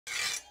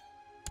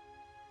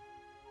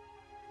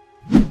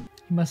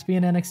He must be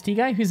an NXT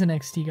guy. Who's an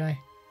NXT guy?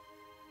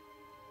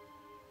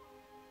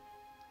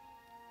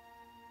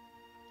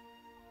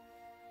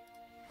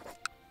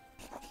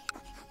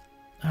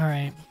 All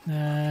right.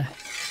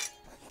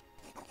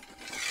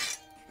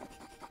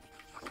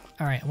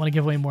 All right. I want to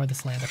give away more of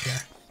this land up here.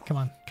 Come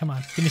on. Come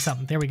on. Give me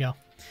something. There we go.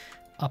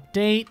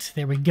 Update.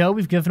 There we go.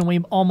 We've given away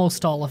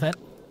almost all of it.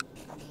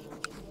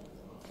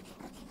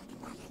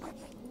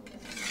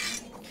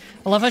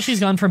 I love how she's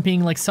gone from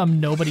being like some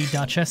nobody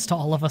duchess to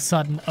all of a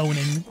sudden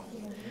owning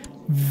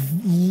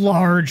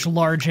large,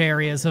 large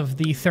areas of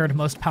the third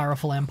most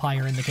powerful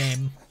empire in the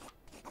game.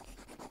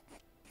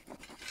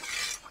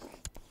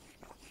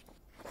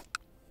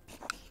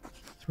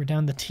 So we're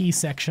down the T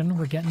section.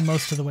 We're getting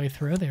most of the way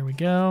through. There we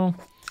go.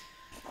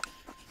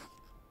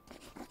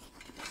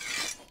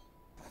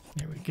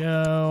 There we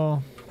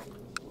go.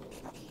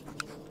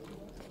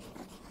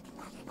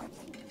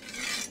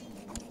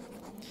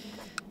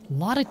 A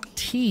lot of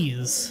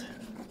T's.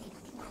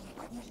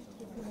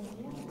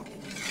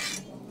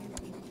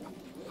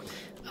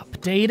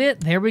 Update it.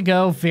 There we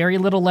go. Very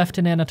little left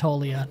in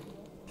Anatolia.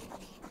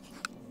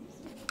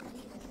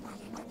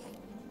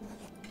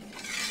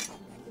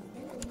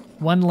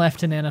 One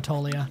left in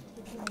Anatolia.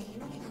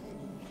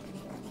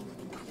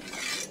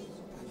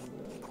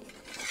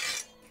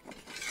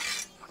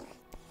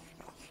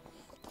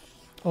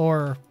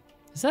 Or,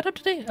 is that up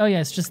to date? Oh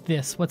yeah, it's just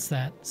this. What's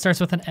that? Starts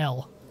with an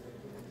L.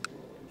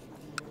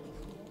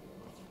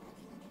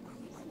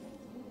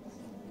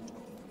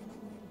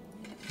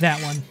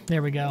 That one.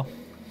 There we go.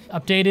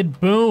 Updated.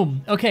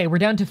 Boom. Okay, we're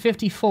down to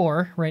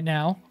 54 right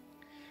now.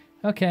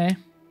 Okay.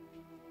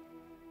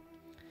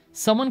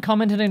 Someone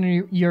commented on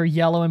your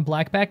yellow and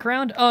black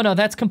background. Oh no,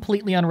 that's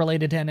completely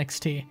unrelated to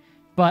NXT.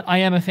 But I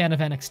am a fan of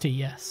NXT,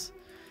 yes.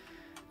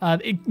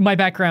 My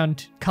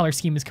background color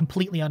scheme is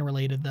completely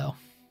unrelated though.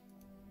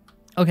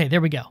 Okay,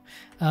 there we go.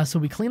 So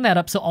we clean that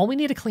up. So all we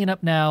need to clean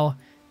up now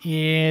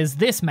is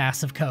this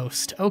massive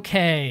coast.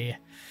 Okay.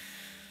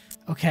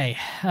 Okay.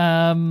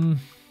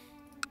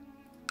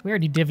 We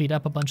already divvied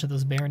up a bunch of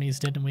those baronies,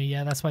 didn't we?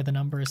 Yeah, that's why the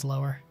number is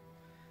lower.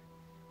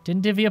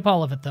 Didn't divvy up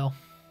all of it, though.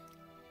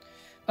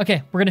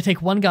 Okay, we're going to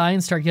take one guy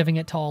and start giving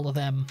it to all of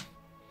them.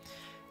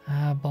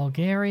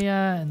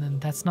 Bulgaria, and then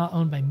that's not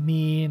owned by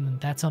me, and then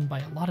that's owned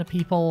by a lot of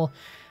people.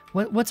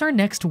 What's our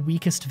next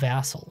weakest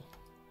vassal?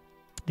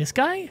 This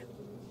guy?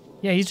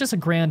 Yeah, he's just a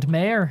Grand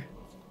Mayor.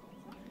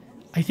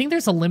 I think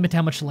there's a limit to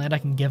how much land I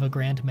can give a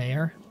Grand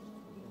Mayor.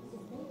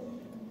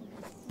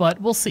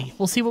 But we'll see.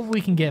 We'll see what we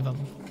can give him.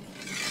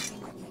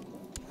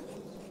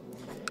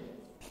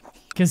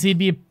 Because he'd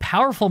be a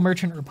powerful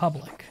merchant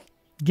republic,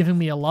 giving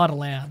me a lot of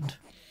land.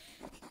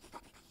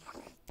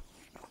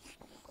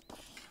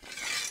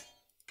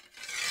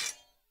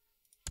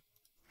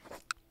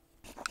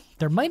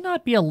 There might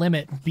not be a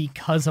limit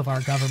because of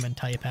our government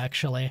type,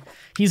 actually.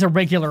 He's a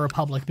regular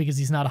republic because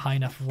he's not a high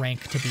enough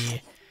rank to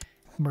be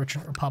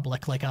merchant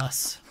republic like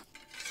us.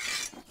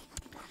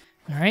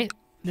 Alright,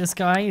 this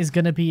guy is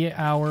going to be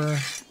our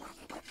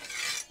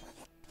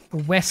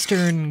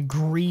Western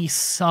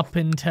Greece up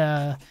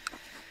into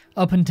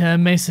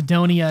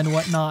Macedonia and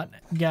whatnot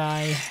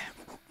guy.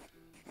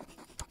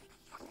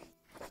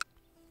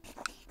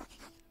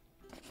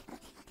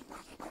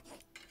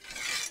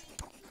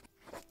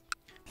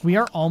 We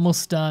are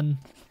almost done.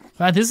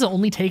 Wow, this is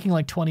only taking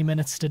like 20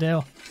 minutes to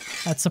do.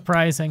 That's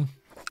surprising.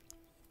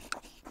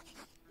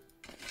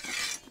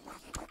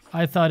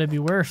 I thought it'd be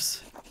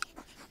worse.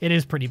 It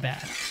is pretty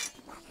bad.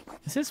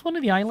 Is this one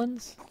of the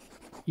islands?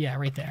 Yeah,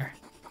 right there.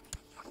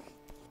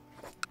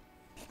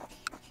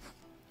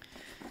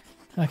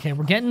 Okay,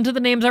 we're getting to the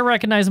names I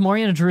recognize.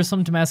 Moria,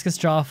 Jerusalem, Damascus,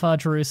 Jaffa,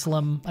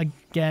 Jerusalem.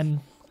 Again.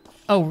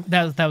 Oh,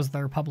 that was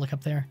the Republic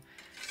up there.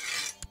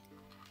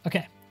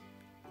 Okay.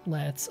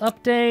 Let's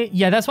update.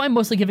 Yeah, that's why I'm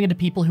mostly giving it to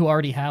people who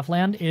already have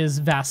land, is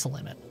vassal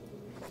limit.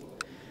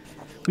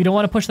 We don't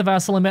want to push the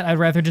vassal limit. I'd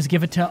rather just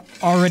give it to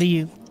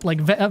already,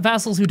 like,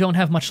 vassals who don't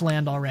have much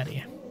land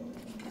already.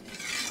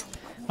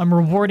 I'm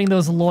rewarding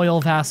those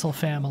loyal vassal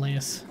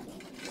families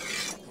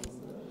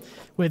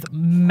with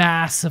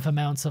massive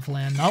amounts of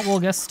land. Not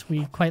Wolgast.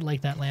 We quite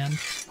like that land.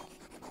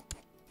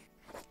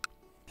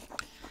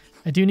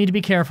 I do need to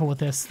be careful with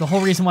this. The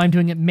whole reason why I'm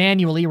doing it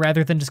manually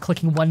rather than just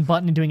clicking one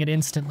button and doing it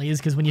instantly is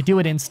because when you do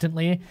it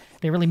instantly,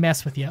 they really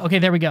mess with you. Okay,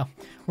 there we go.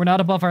 We're not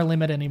above our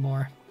limit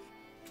anymore.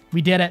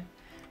 We did it.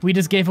 We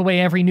just gave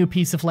away every new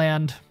piece of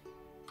land.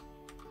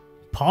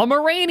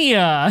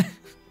 Pomerania!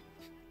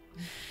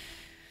 Do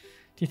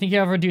you think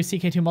you'll ever do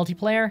CK2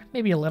 multiplayer?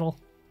 Maybe a little.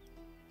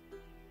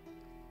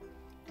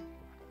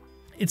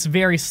 It's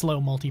very slow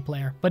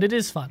multiplayer, but it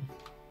is fun.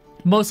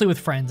 Mostly with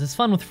friends. It's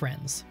fun with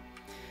friends.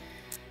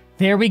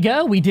 There we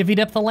go. We divvied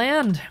up the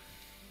land.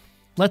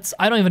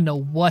 I don't even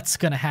know what's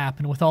going to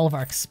happen with all of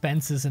our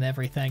expenses and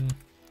everything.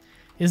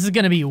 This is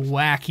going to be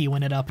wacky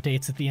when it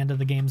updates at the end of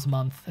the game's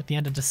month, at the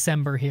end of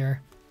December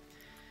here.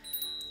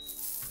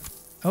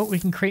 Oh, we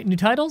can create new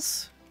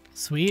titles?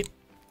 Sweet.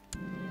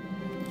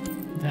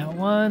 That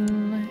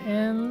one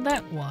and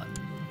that one.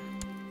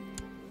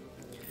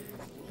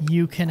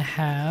 You can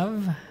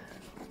have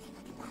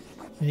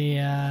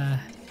the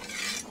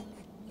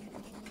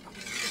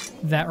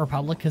that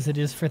republic, because it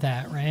is for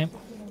that, right?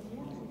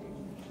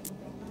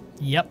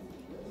 Yep.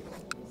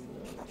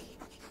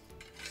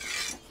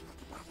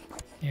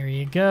 There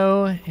you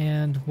go.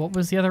 And what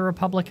was the other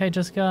republic I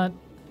just got?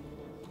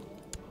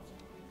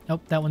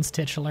 Nope, that one's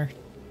titular.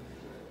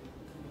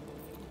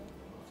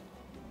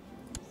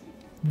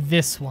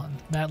 This one,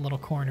 that little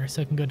corner,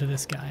 so it can go to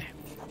this guy.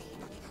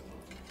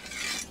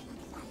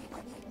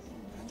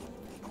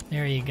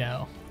 There you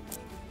go.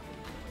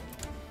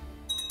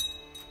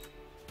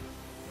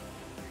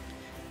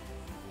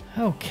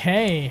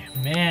 Okay,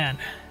 man.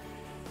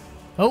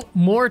 Oh,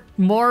 more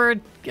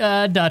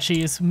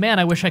duchies. Man,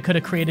 I wish I could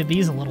have created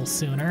these a little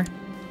sooner.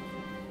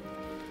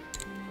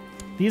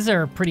 These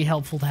are pretty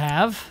helpful to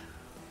have.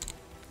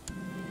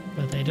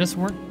 But they just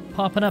weren't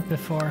popping up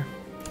before.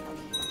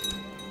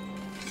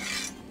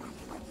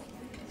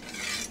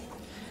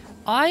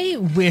 I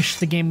wish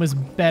the game was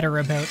better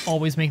about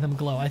always making them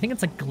glow. I think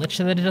it's a glitch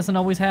that it doesn't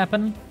always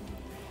happen.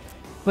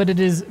 But it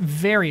is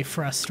very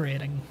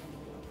frustrating.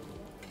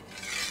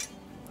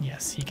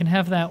 Yes, you can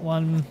have that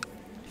one.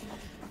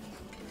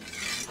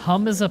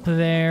 Hum is up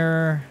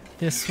there.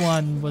 This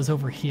one was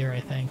over here, I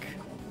think.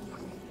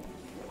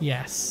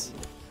 Yes.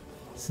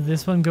 So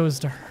this one goes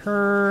to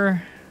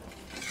her.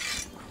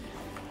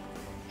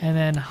 And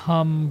then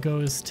Hum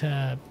goes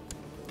to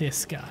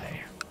this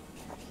guy.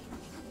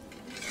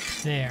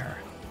 There.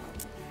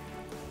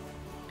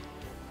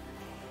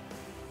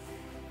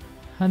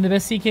 I'm the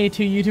best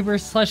CK2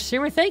 YouTuber /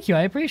 streamer. Thank you,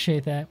 I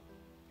appreciate that.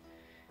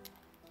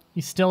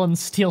 You still in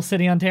Steel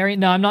City, Ontario?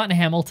 No, I'm not in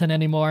Hamilton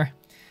anymore.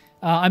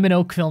 I'm in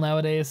Oakville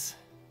nowadays.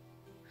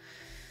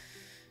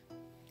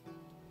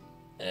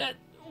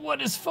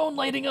 What is phone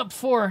lighting up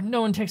for?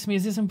 No one texts me.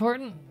 Is this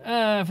important?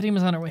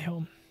 Fatima's on her way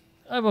home.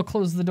 I will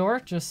close the door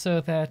just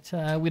so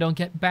that we don't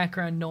get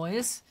background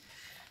noise.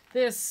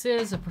 This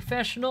is a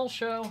professional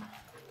show.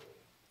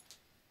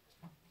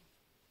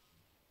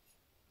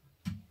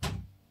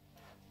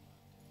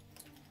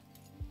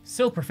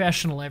 So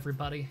professional,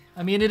 everybody.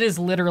 I mean, it is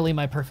literally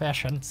my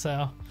profession,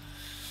 so.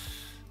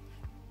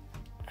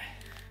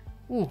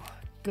 Ooh,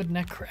 good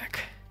neck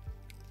crack.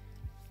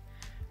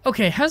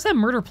 Okay, how's that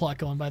murder plot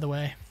going, by the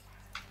way?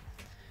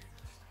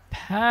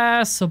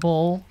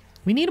 Passable.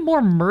 We need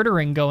more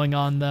murdering going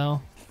on,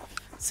 though.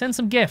 Send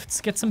some gifts.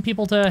 Get some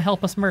people to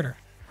help us murder.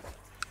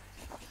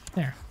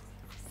 There.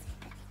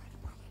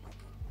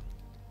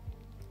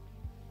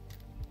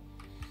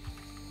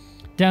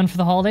 Down for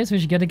the holidays, we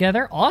should get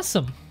together.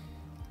 Awesome.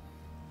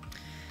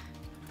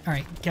 All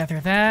right,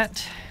 gather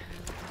that.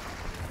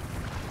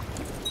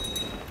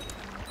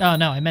 Oh,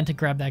 no, I meant to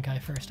grab that guy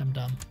first. I'm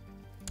dumb.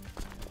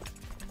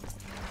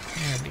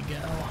 There we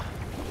go.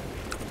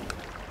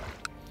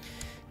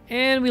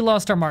 And we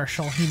lost our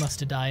marshal. He must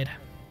have died.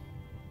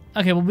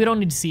 Okay, well, we don't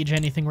need to siege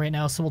anything right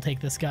now, so we'll take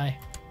this guy.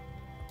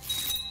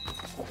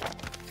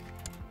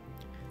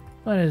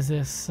 What is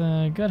this?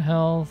 Good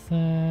health.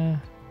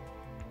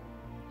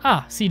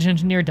 Siege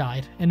engineer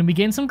died. And we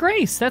gained some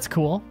grace. That's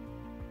cool.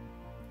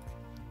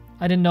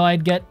 I didn't know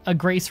I'd get a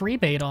grace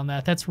rebate on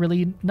that. That's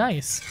really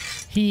nice.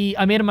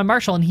 I made him my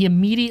marshal and he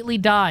immediately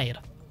died.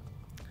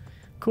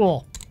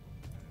 Cool.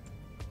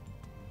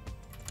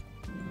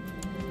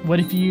 What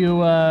if you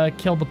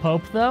kill the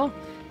Pope, though?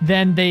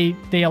 Then they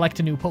elect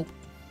a new Pope.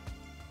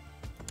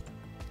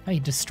 Oh, he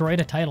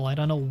destroyed a title. I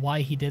don't know why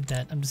he did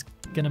that. I'm just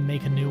gonna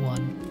make a new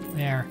one.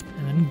 There.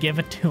 And then give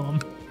it to him.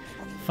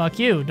 Fuck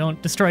you.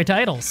 Don't destroy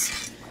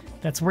titles.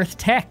 That's worth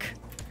tech.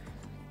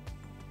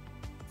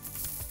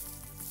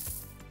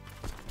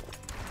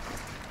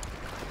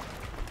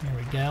 There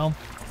we go.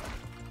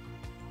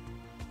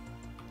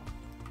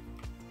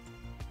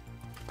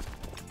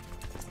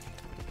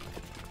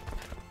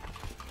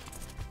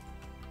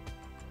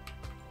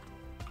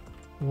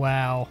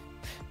 Wow.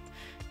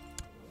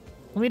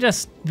 Let me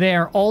just...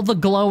 There. All the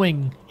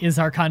glowing is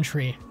our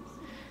country.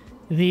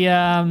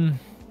 The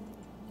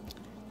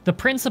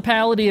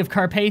Principality of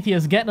Carpathia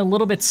is getting a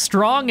little bit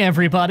strong,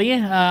 everybody.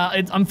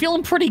 I'm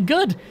feeling pretty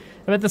good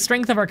about the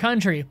strength of our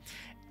country.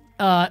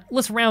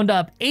 Let's round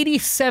up.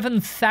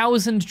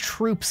 87,000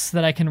 troops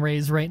that I can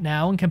raise right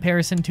now in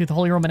comparison to the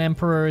Holy Roman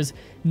Emperor's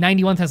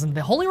 91,000.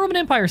 The Holy Roman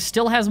Empire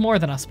still has more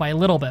than us by a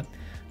little bit,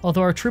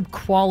 although our troop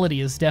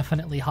quality is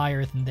definitely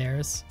higher than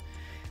theirs.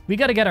 We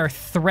got to get our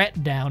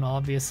threat down,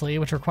 obviously,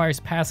 which requires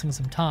passing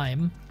some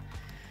time.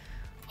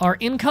 Our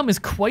income is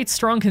quite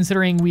strong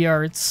considering we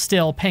are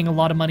still paying a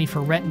lot of money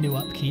for retinue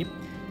upkeep.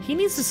 He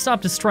needs to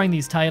stop destroying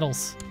these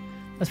titles.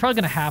 That's probably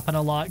going to happen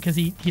a lot because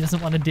he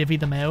doesn't want to divvy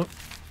them out.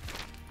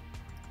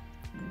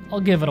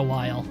 I'll give it a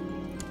while.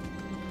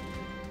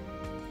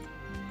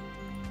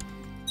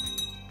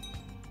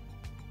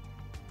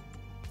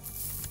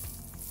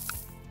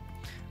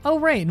 Oh,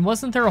 right, and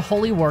wasn't there a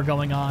holy war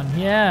going on?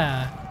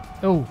 Yeah.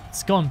 Oh,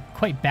 it's going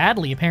quite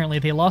badly, apparently.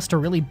 They lost a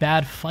really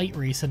bad fight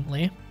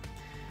recently.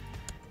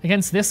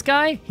 Against this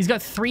guy? He's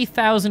got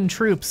 3,000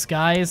 troops,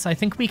 guys. I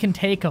think we can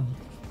take him.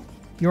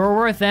 You're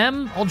worth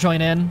them? I'll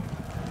join in.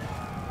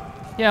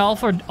 Yeah,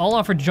 I'll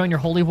offer to join your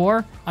holy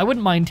war. I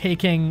wouldn't mind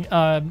taking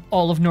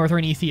all of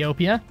northern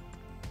Ethiopia.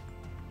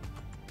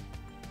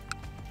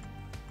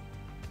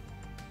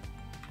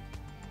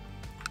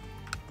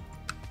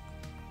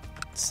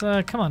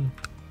 Come on.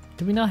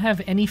 Do we not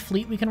have any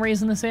fleet we can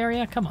raise in this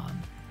area? Come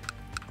on.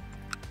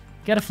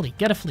 Get a fleet,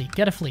 get a fleet,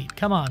 get a fleet.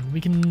 Come on, we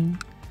can...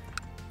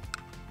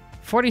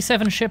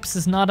 47 ships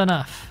is not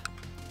enough.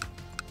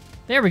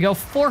 There we go,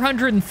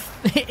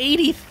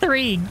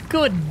 483.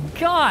 Good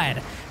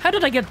God. How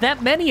did I get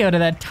that many out of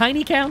that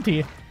tiny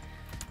county?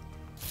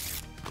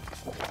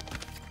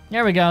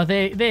 There we go,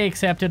 they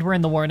accepted. We're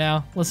in the war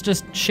now. Let's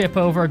just ship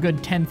over a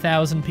good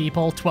 10,000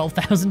 people,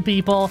 12,000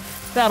 people.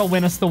 That'll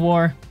win us the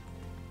war.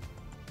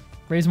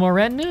 Raise more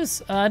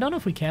retinues? I don't know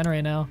if we can right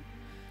now.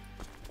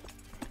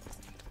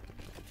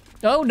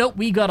 Oh, no,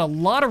 we got a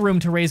lot of room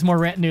to raise more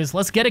retinues.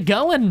 Let's get it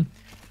going.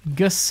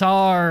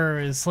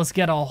 Guisars. Let's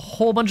get a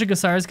whole bunch of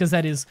Guisars because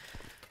that is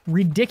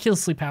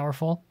ridiculously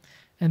powerful.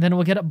 And then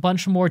we'll get a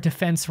bunch more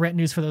defense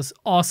retinues for those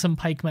awesome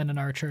pikemen and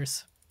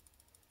archers.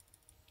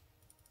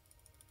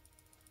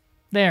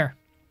 There.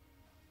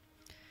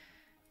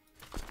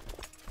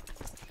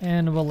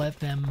 And we'll let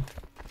them...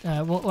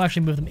 we'll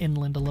actually move them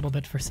inland a little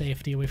bit for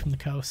safety away from the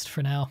coast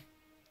for now.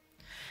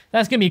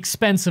 That's going to be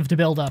expensive to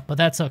build up, but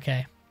that's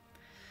okay.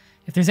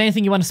 If there's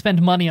anything you want to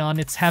spend money on,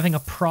 it's having a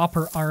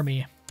proper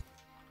army.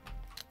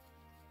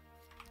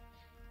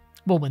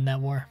 We'll win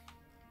that war.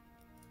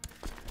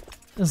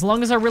 As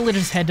long as our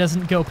religious head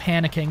doesn't go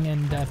panicking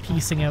and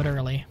piecing out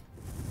early.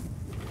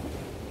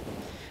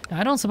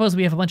 Now, I don't suppose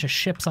we have a bunch of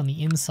ships on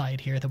the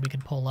inside here that we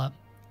could pull up.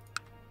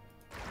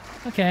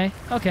 Okay,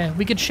 okay.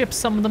 We could ship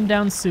some of them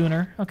down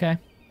sooner. Okay.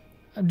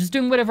 I'm just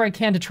doing whatever I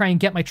can to try and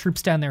get my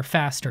troops down there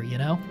faster, you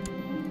know?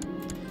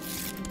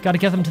 Gotta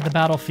get them to the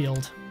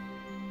battlefield.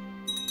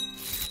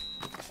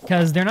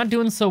 Because they're not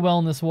doing so well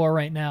in this war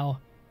right now.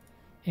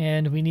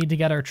 And we need to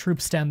get our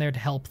troops down there to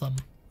help them.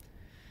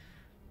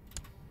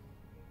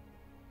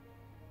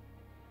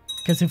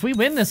 Because if we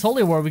win this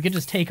holy war, we could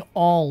just take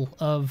all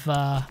of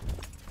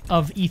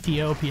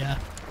Ethiopia.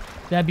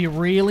 That'd be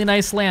really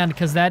nice land,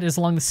 because that is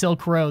along the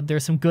Silk Road.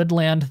 There's some good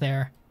land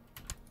there.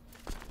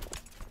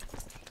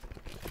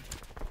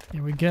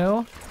 There we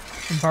go.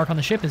 Embark on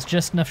the ship is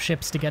just enough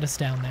ships to get us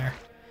down there.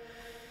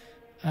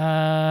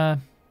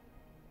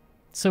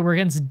 So we're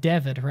against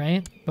David,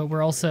 right? But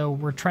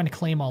we're trying to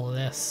claim all of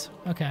this.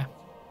 Okay.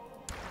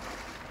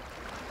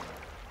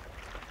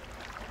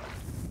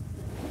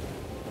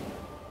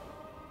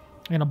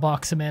 I'm gonna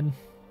box them in.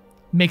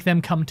 Make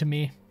them come to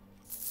me.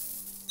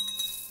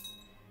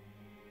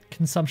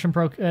 Consumption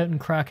broke in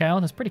Krakow.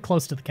 That's pretty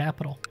close to the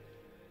capital.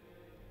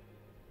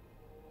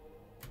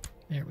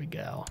 There we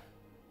go.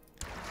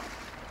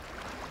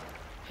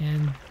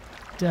 And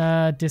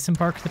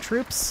disembark the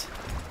troops.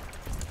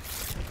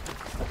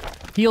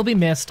 He'll be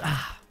missed.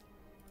 Ah,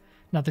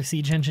 another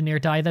siege engineer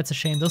died. That's a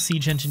shame. Those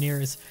siege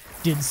engineers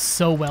did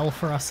so well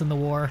for us in the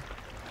war.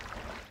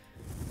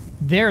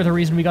 They're the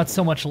reason we got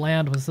so much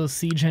land, was those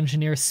siege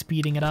engineers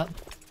speeding it up.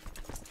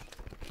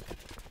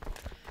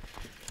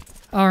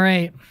 All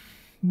right.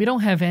 We don't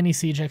have any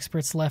siege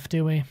experts left,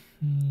 do we?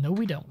 No,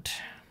 we don't.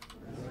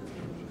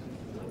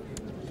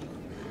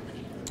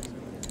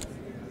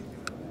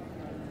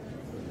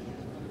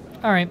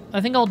 All right.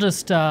 I think I'll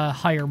just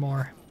hire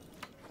more.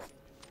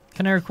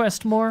 Can I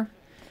request more?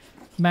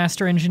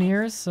 Master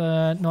engineers?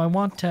 No, I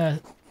want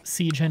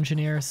siege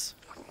engineers.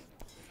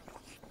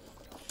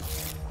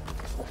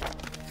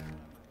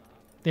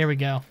 There we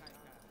go.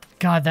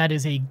 God, that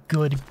is a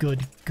good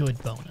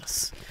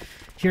bonus.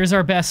 Here's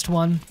our best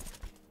one.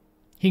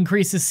 He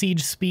increases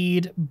siege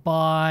speed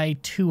by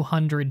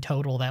 200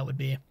 total, that would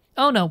be.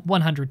 Oh no,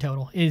 100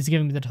 total. It is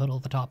giving me the total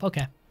at the top.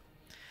 Okay.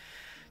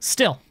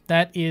 Still,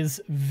 that is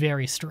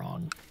very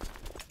strong.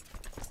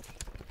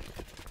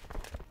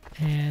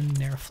 And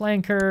their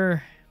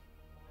flanker.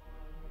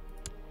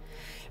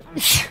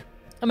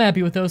 I'm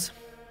happy with those.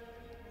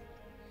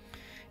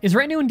 Is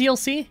retinue in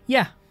DLC?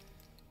 Yeah.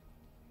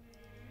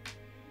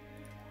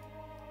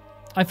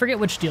 I forget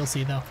which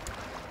DLC though.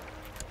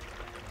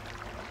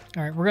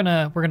 All right, we're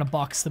gonna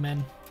box them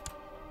in.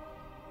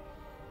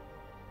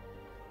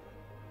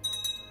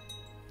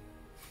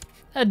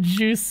 A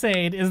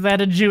Crusade. Is that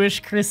a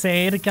Jewish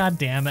crusade? God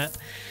damn it.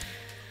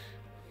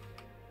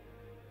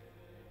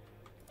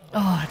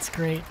 Oh, that's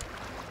great.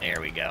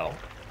 There we go.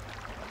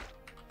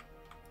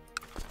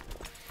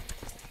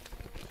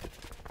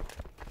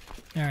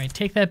 All right,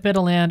 take that bit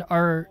of land.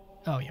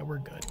 Oh yeah, we're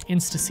good.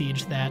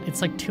 Insta-siege that.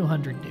 It's like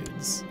 200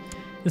 dudes.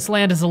 This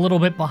land is a little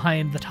bit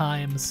behind the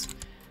times.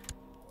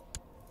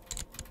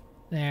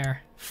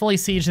 There. Fully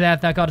siege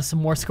that. That got us some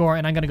more score,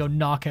 and I'm gonna go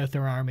knock out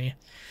their army.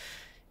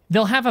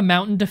 They'll have a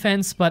mountain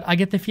defense, but I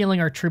get the feeling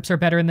our troops are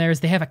better than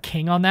theirs. They have a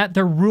king on that.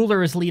 Their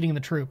ruler is leading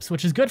the troops,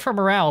 which is good for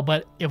morale,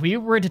 but if we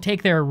were to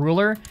take their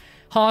ruler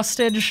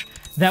hostage,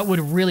 that would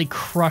really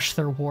crush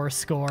their war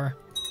score.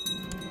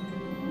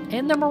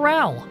 And their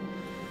morale.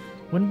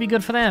 Wouldn't be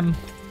good for them.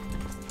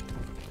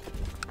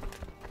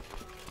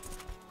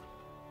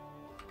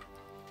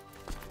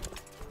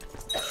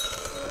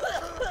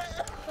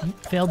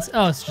 failed.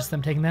 Oh, it's just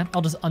them taking that.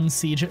 I'll just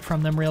unsiege it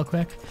from them real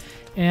quick.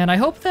 And I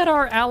hope that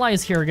our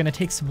allies here are going to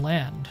take some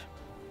land.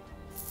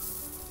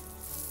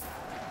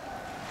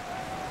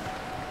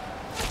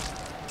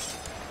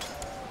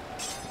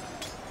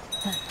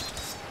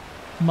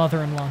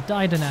 Mother-in-law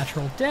died a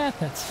natural death.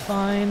 That's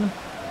fine.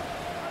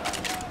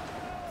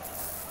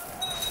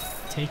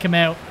 Take him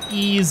out.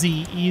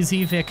 Easy,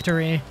 easy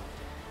victory.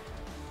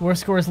 War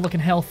score is looking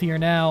healthier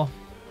now.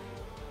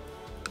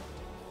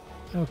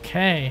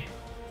 Okay.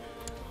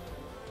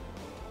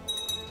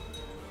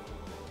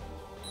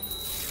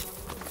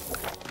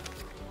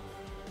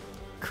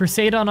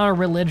 Crusade on our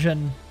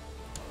religion.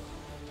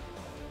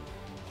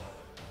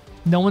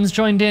 No one's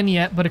joined in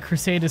yet, but a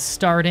crusade is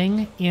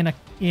starting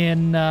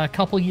in a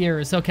couple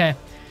years. Okay.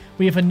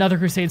 We have another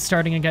crusade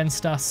starting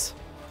against us.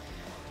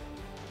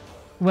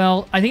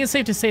 Well, I think it's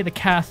safe to say the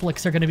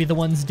Catholics are going to be the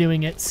ones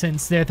doing it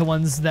since they're the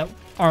ones that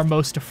are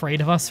most afraid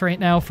of us right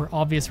now for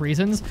obvious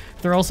reasons.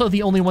 They're also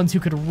the only ones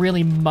who could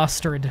really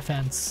muster a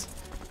defense.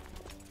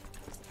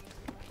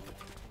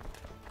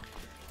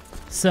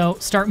 So,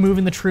 start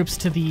moving the troops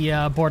to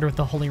the border with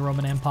the Holy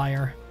Roman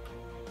Empire.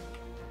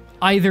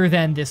 Either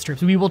then, this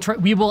troops. We will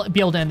be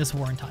able to end this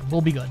war in time.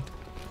 We'll be good.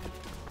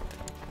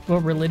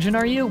 What religion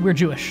are you? We're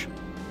Jewish.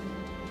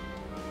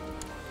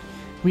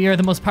 We are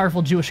the most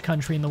powerful Jewish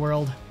country in the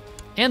world.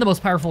 And the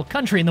most powerful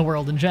country in the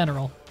world in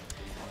general.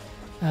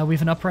 We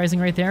have an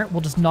uprising right there.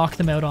 We'll just knock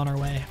them out on our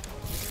way.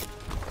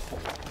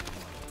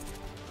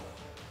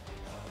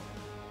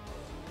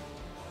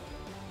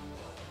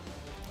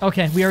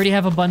 Okay, we already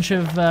have a bunch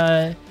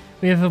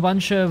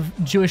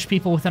of Jewish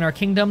people within our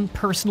kingdom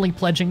personally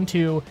pledging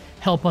to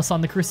help us on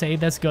the crusade.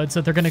 That's good.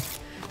 So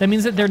that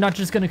means that they're not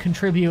just gonna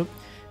contribute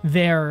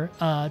their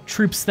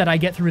troops that I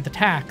get through the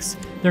tax.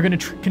 They're gonna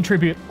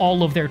contribute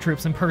all of their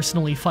troops and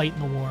personally fight in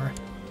the war.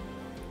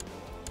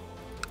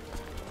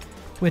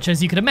 Which,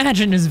 as you can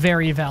imagine, is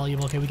very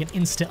valuable. Okay, we can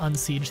instant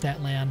unsiege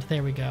that land.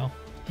 There we go.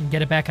 And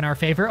get it back in our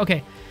favor.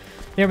 Okay,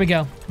 there we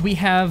go. We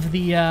have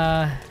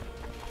the,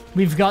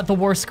 we've got the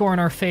war score in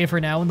our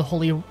favor now in the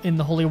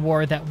holy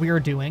war that we're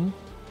doing.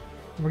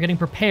 We're getting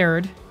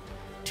prepared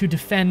to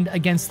defend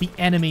against the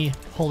enemy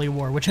holy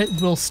war, which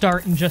will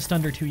start in just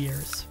under 2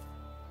 years.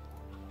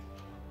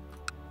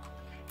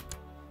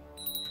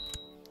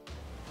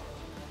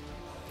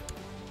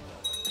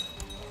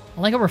 I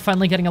like how we're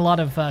finally getting a lot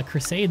of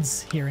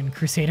crusades here in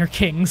Crusader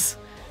Kings.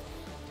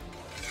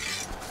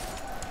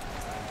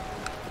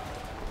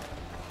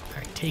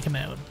 Alright, take him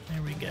out.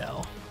 There we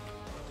go.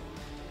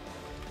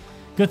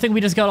 Good thing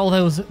we just got all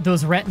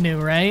those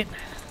retinue, right?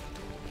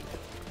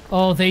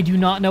 Oh, they do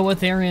not know what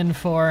they're in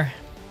for.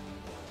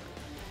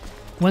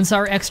 Once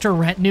our extra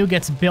retinue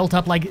gets built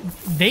up, like,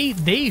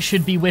 they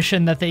should be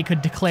wishing that they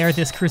could declare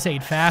this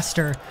crusade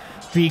faster,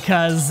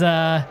 because,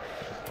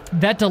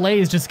 that delay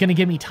is just gonna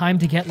give me time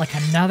to get like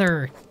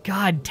another,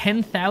 God,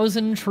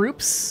 10,000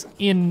 troops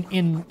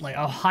in like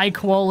a high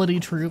quality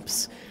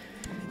troops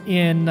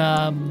in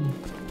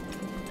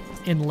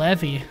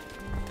levy,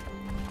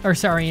 or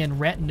sorry, in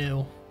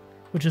retinue,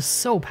 which is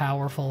so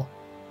powerful.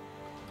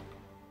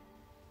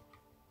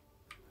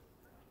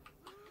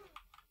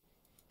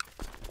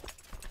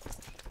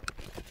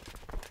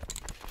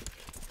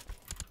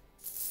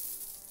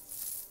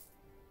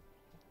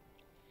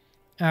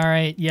 All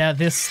right, yeah,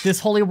 this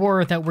holy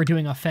war that we're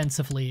doing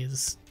offensively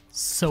is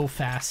so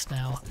fast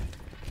now.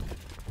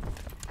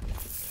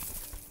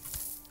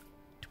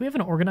 Do we have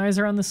an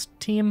organizer on this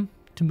team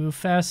to move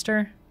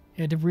faster?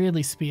 Yeah, to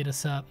really speed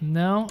us up.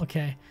 No?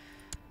 Okay.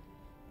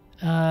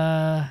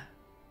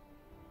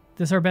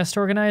 This our best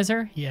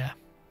organizer? Yeah.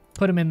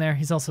 Put him in there.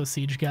 He's also a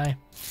siege guy.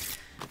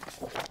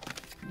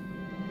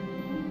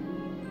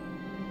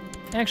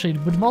 Actually,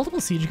 would multiple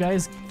siege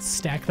guys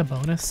stack the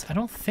bonus? I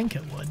don't think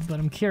it would, but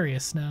I'm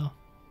curious now.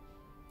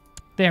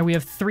 There, we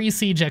have 3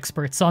 siege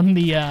experts on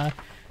the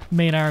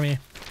main army.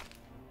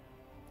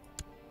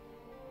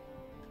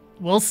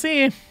 We'll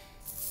see.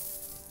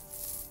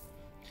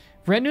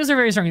 Retinues are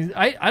very strong.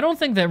 I don't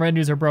think that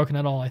retinues are broken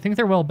at all. I think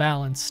they're well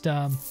balanced.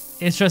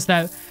 It's just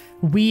that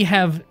we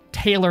have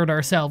tailored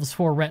ourselves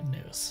for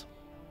retinues.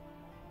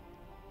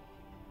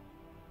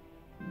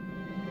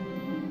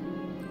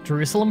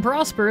 Jerusalem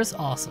prospers.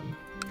 Awesome.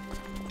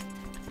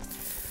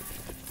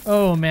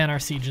 Oh man, our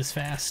siege is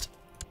fast.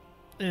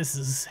 This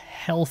is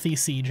healthy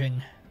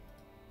sieging.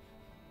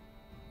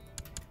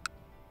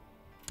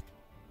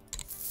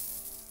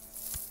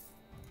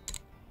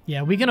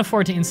 Yeah, we can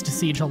afford to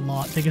insta-siege a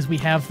lot because we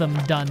have them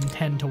done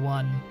 10 to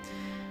 1.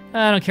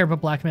 I don't care about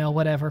blackmail,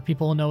 whatever.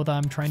 People know that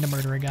I'm trying to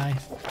murder a guy.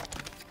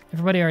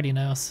 Everybody already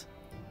knows.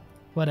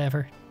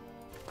 Whatever.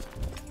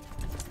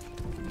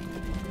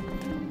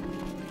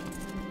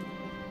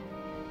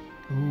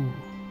 Ooh.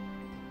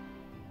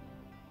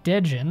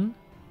 Dejin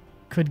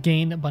could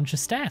gain a bunch of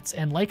stats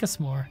and like us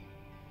more.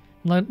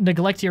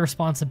 Neglect your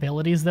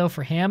responsibilities, though,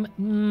 for him?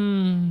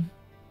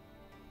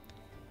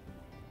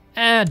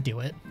 Do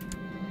it.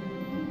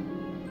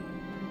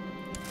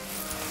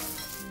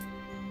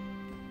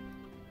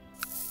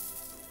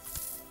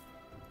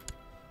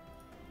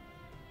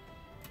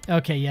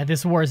 Okay, yeah,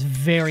 this war is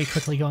very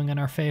quickly going in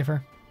our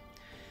favor.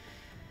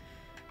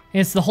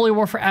 It's the Holy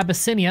War for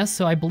Abyssinia,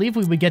 so I believe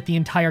we would get the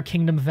entire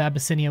Kingdom of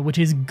Abyssinia, which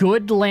is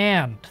good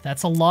land.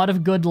 That's a lot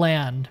of good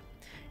land.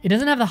 It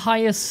doesn't have the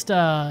highest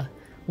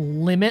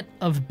limit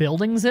of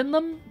buildings in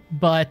them,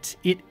 but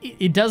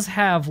it does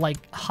have,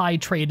 like, high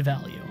trade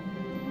value.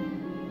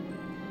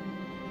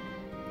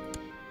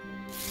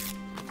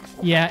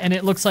 Yeah, and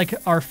it looks like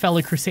our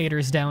fellow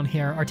Crusaders down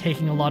here are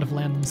taking a lot of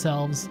land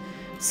themselves,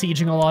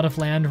 sieging a lot of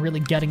land, really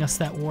getting us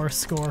that war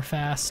score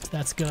fast.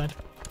 That's good.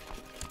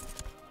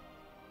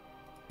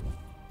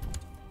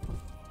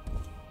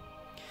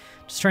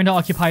 Just trying to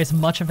occupy as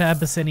much of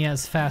Abyssinia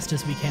as fast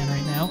as we can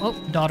right now. Oh,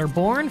 daughter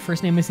born.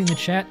 First name missing in the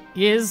chat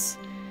is...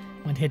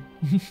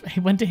 I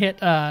went to hit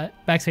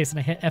backspace and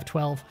I hit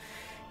F12.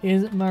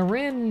 Is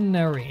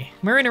Marinary.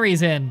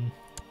 Marinary's in.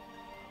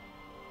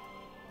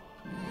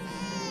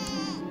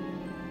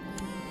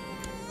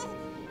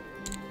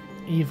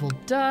 Evil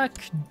Duck.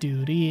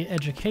 Duty.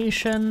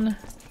 Education.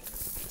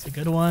 It's a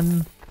good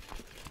one.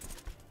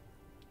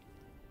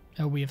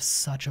 Oh, we have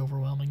such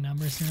overwhelming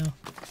numbers now.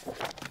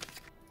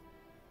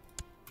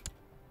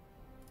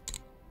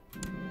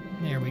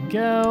 There we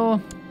go.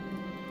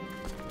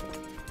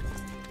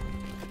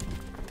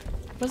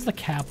 What's the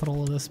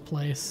capital of this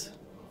place?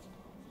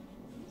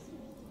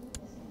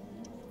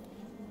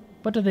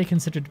 What do they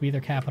consider to be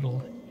their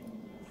capital?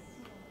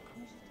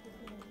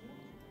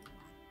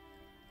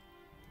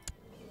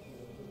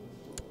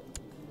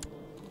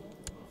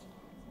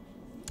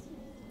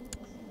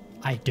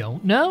 I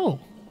don't know.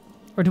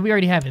 Or do we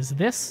already have? Is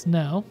this?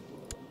 No.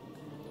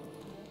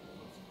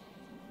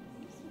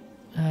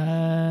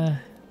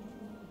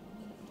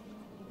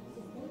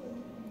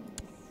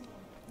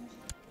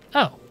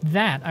 Oh,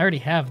 that. I already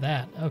have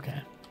that.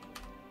 Okay.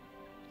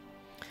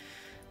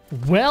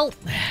 Well,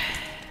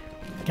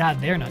 God,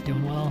 they're not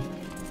doing well.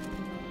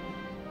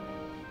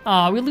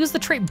 Aw, we lose the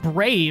trait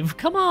Brave.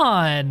 Come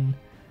on.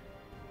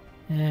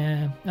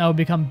 I'll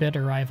become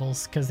bitter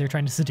rivals because they're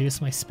trying to seduce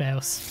my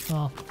spouse.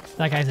 Oh,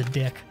 that guy's a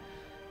dick.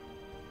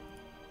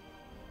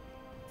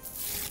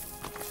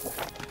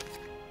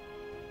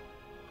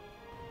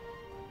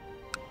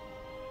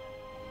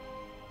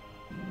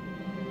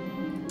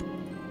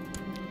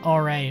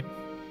 All right.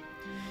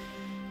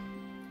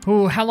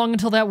 Ooh, how long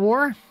until that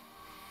war?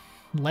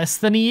 Less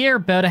than a year,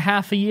 about a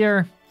half a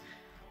year.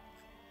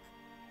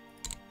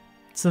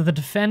 So the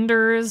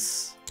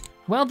defenders...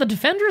 Well, the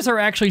defenders are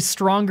actually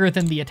stronger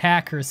than the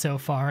attackers so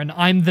far, and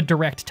I'm the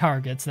direct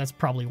target, so that's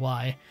probably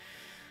why.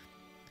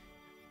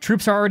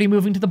 Troops are already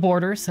moving to the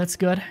borders. That's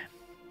good.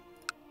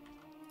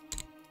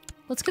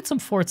 Let's get some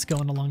forts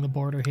going along the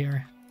border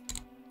here.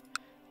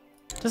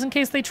 Just in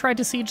case they tried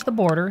to siege the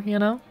border, you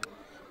know?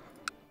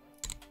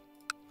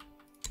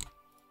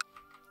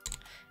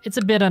 It's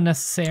a bit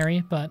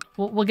unnecessary, but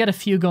we'll get a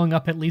few going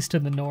up at least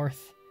in the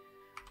north.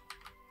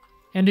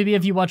 And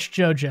have you watched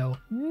JoJo?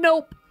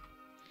 Nope!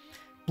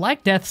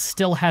 Black Death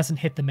still hasn't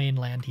hit the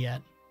mainland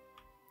yet.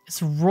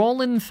 It's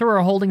rolling through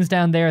our holdings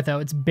down there, though.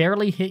 It's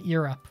barely hit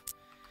Europe.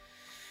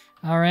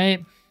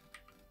 Alright.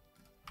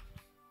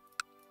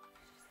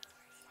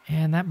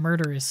 And that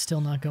murder is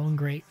still not going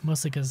great.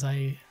 Mostly because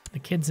the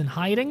kid's in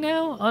hiding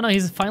now? Oh no,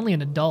 he's finally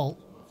an adult.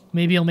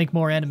 Maybe he'll make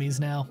more enemies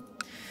now.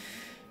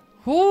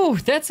 Whew,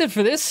 that's it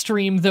for this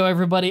stream, though,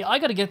 everybody. I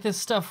gotta get this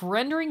stuff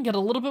rendering, get a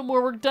little bit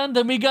more work done.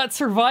 Then we got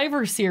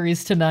Survivor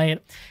Series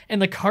tonight,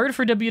 and the card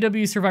for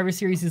WWE Survivor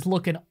Series is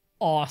looking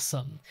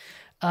awesome.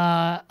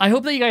 I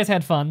hope that you guys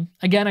had fun.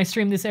 Again, I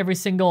stream this every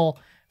single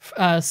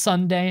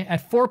Sunday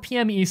at 4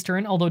 p.m.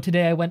 Eastern, although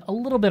today I went a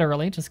little bit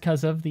early just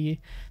because of the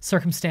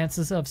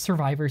circumstances of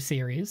Survivor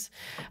Series.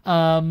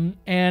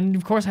 And,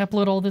 of course, I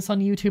upload all this on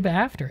YouTube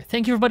after.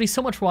 Thank you, everybody,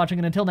 so much for watching,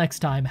 and until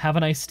next time, have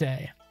a nice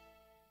day.